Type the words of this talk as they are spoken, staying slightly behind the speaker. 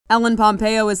Ellen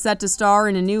Pompeo is set to star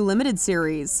in a new limited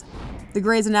series. The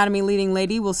Grey's Anatomy leading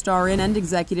lady will star in and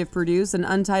executive produce an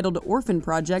untitled orphan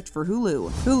project for Hulu.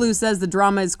 Hulu says the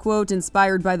drama is, quote,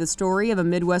 inspired by the story of a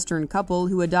Midwestern couple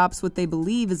who adopts what they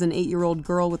believe is an 8-year-old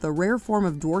girl with a rare form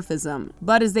of dwarfism.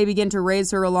 But as they begin to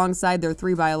raise her alongside their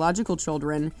 3 biological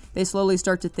children, they slowly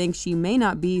start to think she may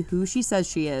not be who she says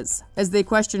she is. As they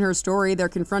question her story, they're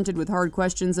confronted with hard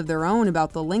questions of their own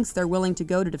about the lengths they're willing to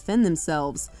go to defend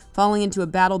themselves, falling into a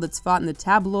battle that's fought in the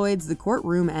tabloids, the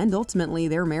courtroom, and ultimately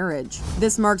their marriage.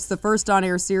 This marks the first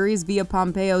on-air series via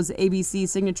Pompeo's ABC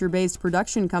signature-based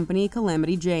production company,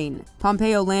 Calamity Jane.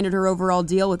 Pompeo landed her overall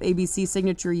deal with ABC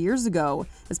Signature years ago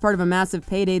as part of a massive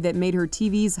payday that made her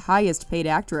TV's highest-paid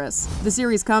actress. The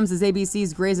series comes as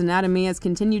ABC's Grey's Anatomy has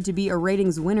continued to be a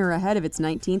ratings winner ahead of its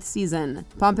 19th season.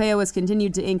 Pompeo has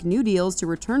continued to ink new deals to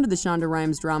return to the Shonda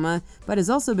Rhimes drama, but has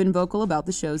also been vocal about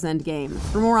the show's endgame.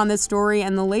 For more on this story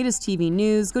and the latest TV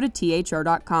news, go to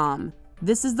THR.com.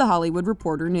 This is The Hollywood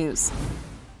Reporter News.